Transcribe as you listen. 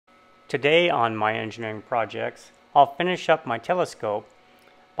Today on my engineering projects, I'll finish up my telescope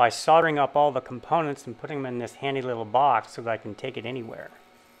by soldering up all the components and putting them in this handy little box so that I can take it anywhere.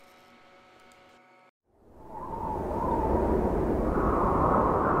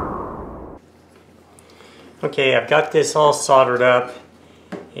 Okay, I've got this all soldered up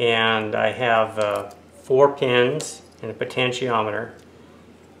and I have 4 pins and a potentiometer,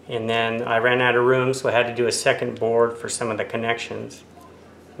 and then I ran out of room, so I had to do a second board for some of the connections.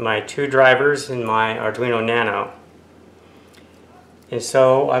 My 2 drivers and my Arduino Nano. And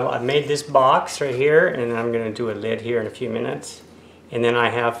so I've made this box right here, and I'm going to do a lid here in a few minutes. And then I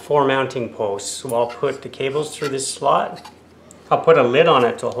have 4 mounting posts, so I'll put the cables through this slot. I'll put a lid on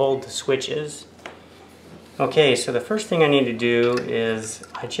it to hold the switches. Okay, so the first thing I need to do is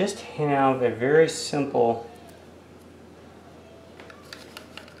I just have a very simple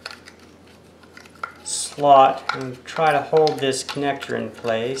slot and try to hold this connector in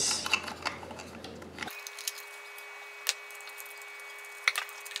place.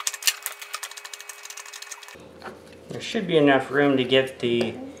 There should be enough room to get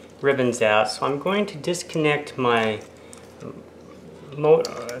the ribbons out, so I'm going to disconnect the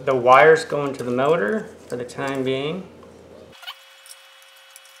wires going to the motor for the time being.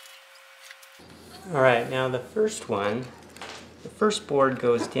 Alright, now the first board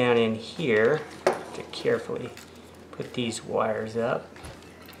goes down in here. To carefully put these wires up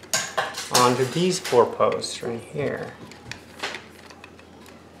onto these 4 posts right here.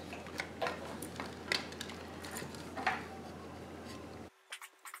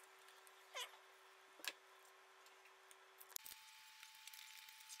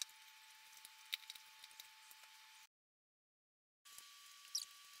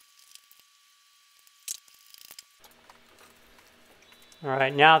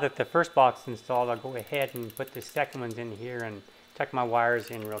 Alright, now that the first box is installed, I'll go ahead and put the second ones in here and tuck my wires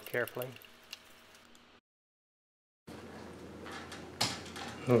in real carefully.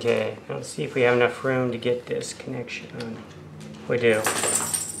 Okay, now let's see if we have enough room to get this connection on. We do.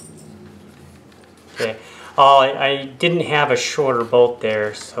 Okay, I didn't have a shorter bolt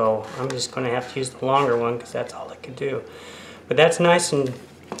there, so I'm just going to have to use the longer one because that's all it could do. But that's nice and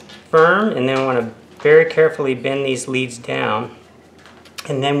firm, and then I want to very carefully bend these leads down.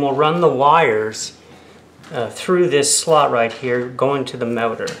 And then we'll run the wires through this slot right here going to the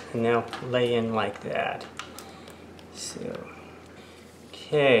motor, and they'll lay in like that. So,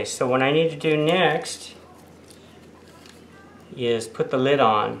 okay, so what I need to do next is put the lid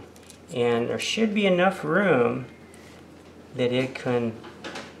on, and there should be enough room that it can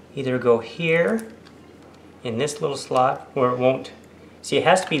either go here in this little slot, or it won't. See, it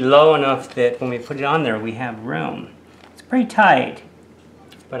has to be low enough that when we put it on there we have room. It's pretty tight.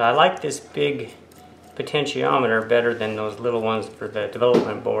 But I like this big potentiometer better than those little ones for the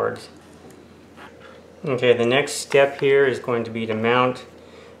development boards. Okay, the next step here is going to be to mount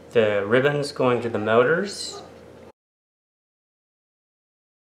the ribbons going to the motors.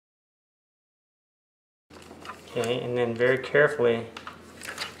 Okay, and then very carefully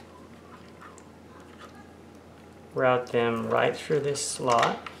route them right through this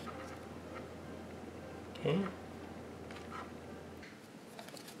slot. Okay.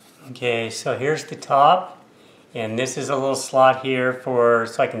 Okay, so here's the top, and this is a little slot here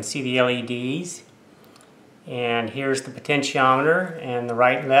so I can see the LEDs. And here's the potentiometer, and the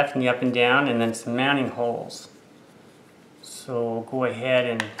right and left and the up and down, and then some mounting holes. So we'll go ahead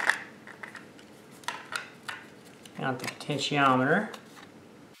and mount the potentiometer.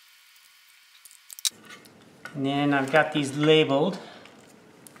 And then I've got these labeled.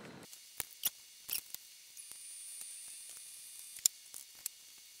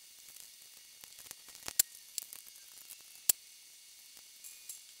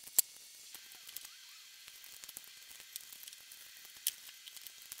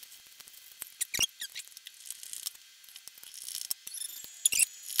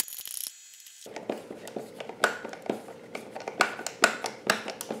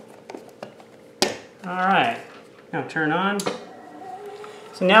 Alright, now turn on.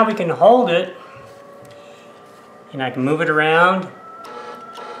 So now we can hold it, and I can move it around,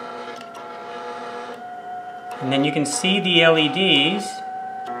 and then you can see the LEDs.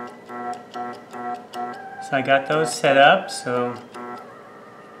 So I got those set up, so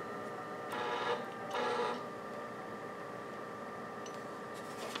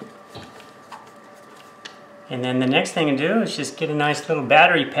and then the next thing to do is just get a nice little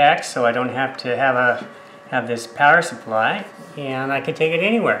battery pack so I don't have to have this power supply, and I can take it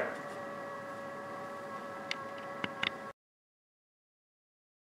anywhere.